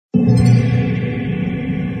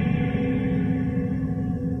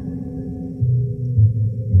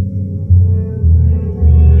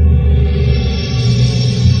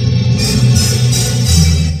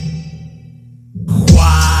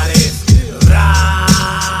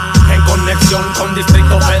conexión con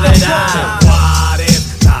Distrito Federal. Juárez,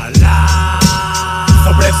 Talá,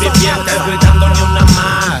 sobrevivientes gritando ni una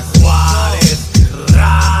más. Juárez,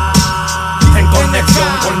 Ra, en conexión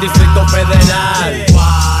con Distrito Federal.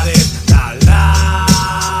 Juárez, Talá,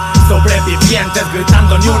 sobrevivientes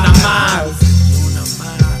gritando ni una más.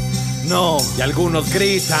 No, y algunos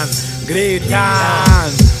gritan,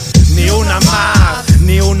 ni una más,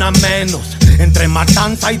 ni una menos. Entre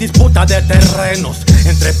matanza y disputa de terrenos,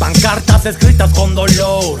 entre pancartas escritas con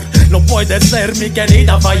dolor. No puede ser, mi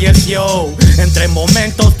querida falleció. Entre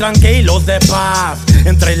momentos tranquilos de paz,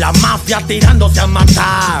 entre la mafia tirándose a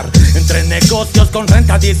matar, entre negocios con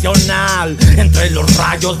renta adicional, entre los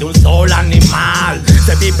rayos de un sol animal.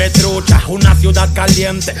 Se vive trucha, una ciudad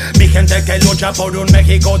caliente, mi gente que lucha por un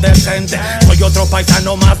México decente. Soy otro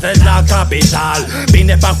paisano más de la capital,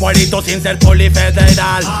 vine pa' Juarito sin ser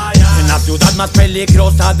polifederal. En la ciudad más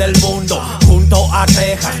peligrosa del mundo, junto a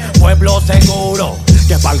Texas, pueblo seguro.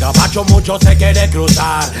 Que pa'l gabacho mucho se quiere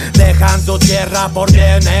cruzar, dejan su tierra por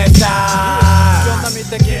bienestar. ¿Qué onda mi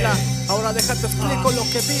tequila? Ahora déjate explico lo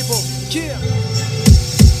que vivo. Yeah.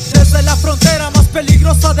 Desde la frontera más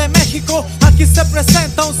peligrosa de México, aquí se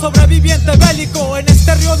presenta un sobreviviente bélico. En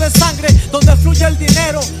este río de sangre donde fluye el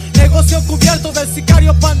dinero, negocio cubierto del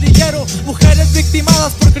sicario pandillero. Mujeres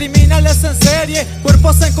victimadas por criminales en serie,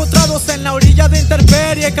 cuerpos encontrados en la orilla de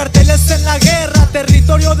intemperie. Carteles en la guerra,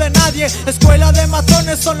 territorio de nadie, escuela de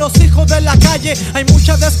matones son los hijos de la calle. Hay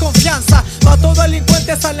mucha desconfianza, vatos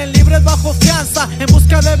delincuentes salen libres bajo fianza, en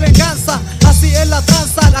busca de venganza, así es la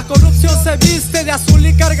tranza. La corrupción se viste de azul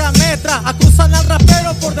y carga metra, acusan al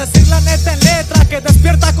rapero por decir la neta en letra, que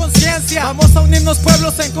despierta conciencia. Vamos a unirnos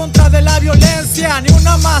pueblos en contra de la violencia, ni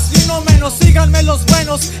una más ni uno menos, síganme los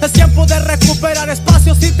buenos. Es tiempo de recuperar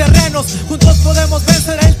espacios y terrenos, juntos podemos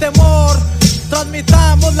vencer el temor.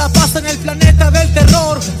 Transmitamos la paz en el planeta del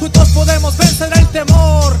terror, juntos podemos vencer el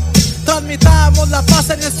temor. Transmitamos la paz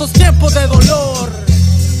en estos tiempos de dolor.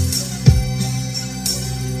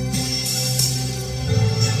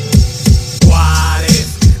 Juárez,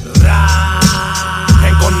 Ra,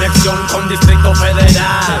 en conexión con Distrito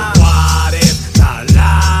Federal. Juárez,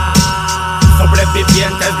 Talá,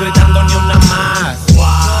 sobrevivientes gritando ni una más.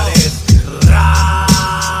 Juárez, Ra,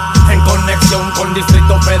 en conexión con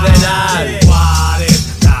Distrito Federal. Juárez,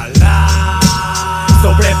 Talá,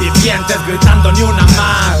 sobrevivientes gritando ni una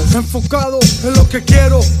más. Enfocado en lo que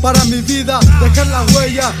quiero para mi vida, dejar la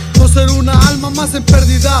huella, no ser una alma más en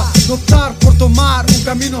pérdida. No optar por tomar un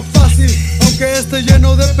camino fácil, aunque esté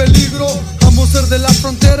lleno de peligro. Amo ser de la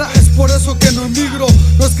frontera, es por eso que no emigro.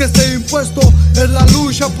 No es que esté impuesto, es la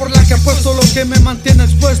lucha por la que apuesto, lo que me mantiene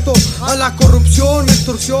expuesto a la corrupción,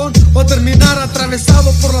 extorsión, o a terminar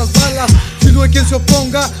atravesado por las balas. Si no hay quien se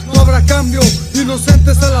oponga, no habrá cambio.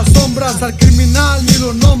 Inocentes a las sombras, al criminal ni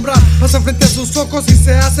lo nombra. Pasa frente a sus ojos y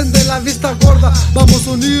se hacen de la vista gorda. Vamos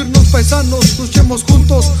a unirnos paisanos, luchemos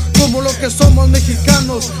juntos como lo que somos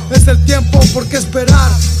mexicanos. Es el tiempo, ¿por qué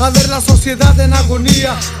esperar a ver la sociedad en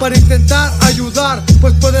agonía para intentar ayudar?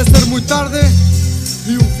 Pues puede ser muy tarde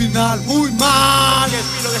y un final muy mal.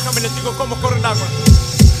 FINO, déjame les digo cómo corre el agua.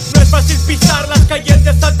 No es fácil pisar las calles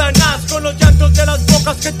de Satanás con los llantos de las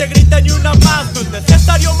bocas que te gritan y una más. No es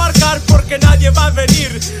necesario marcar porque nadie va a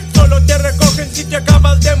venir, solo te recogen si te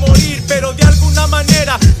acabas de morir. Pero de alguna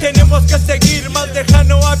manera tenemos que seguir, más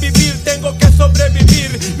lejano a vivir, tengo que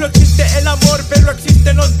sobrevivir. No existe el amor pero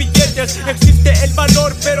existen los billetes, existe el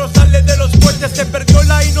valor pero sale de los fuertes. Se perdió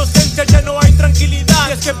la inocencia, ya no hay tranquilidad,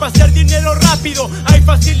 y es que para hacer dinero rápido hay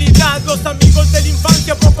facilidad. Los amigos de la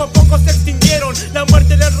infancia poco a poco se extinguieron, la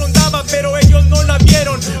muerte les rondaba pero ellos no la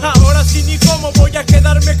vieron. Ahora sí ni cómo voy a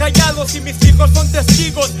quedarme callado si mis hijos son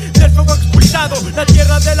testigos del fuego expulsado. La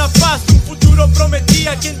tierra de la paz un futuro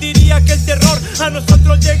prometía, ¿quién diría que el terror a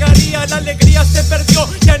nosotros llegaría? La alegría se perdió,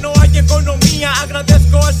 ya no hay economía.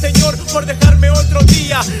 Agradezco al Señor por dejarme otro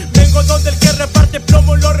día. Vengo donde el que reparte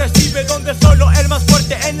plomo lo recibe, donde solo el más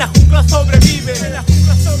fuerte en la jungla sobrevive. En la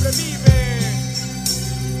jungla sobrevive.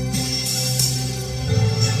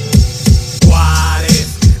 Juárez,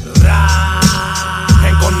 Ra,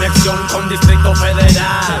 en conexión con Distrito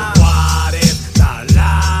Federal. Juárez,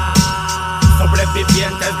 Talá,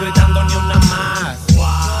 sobrevivientes gritando ni una más.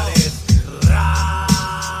 Juárez, Ra,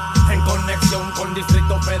 en conexión con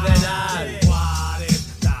Distrito Federal.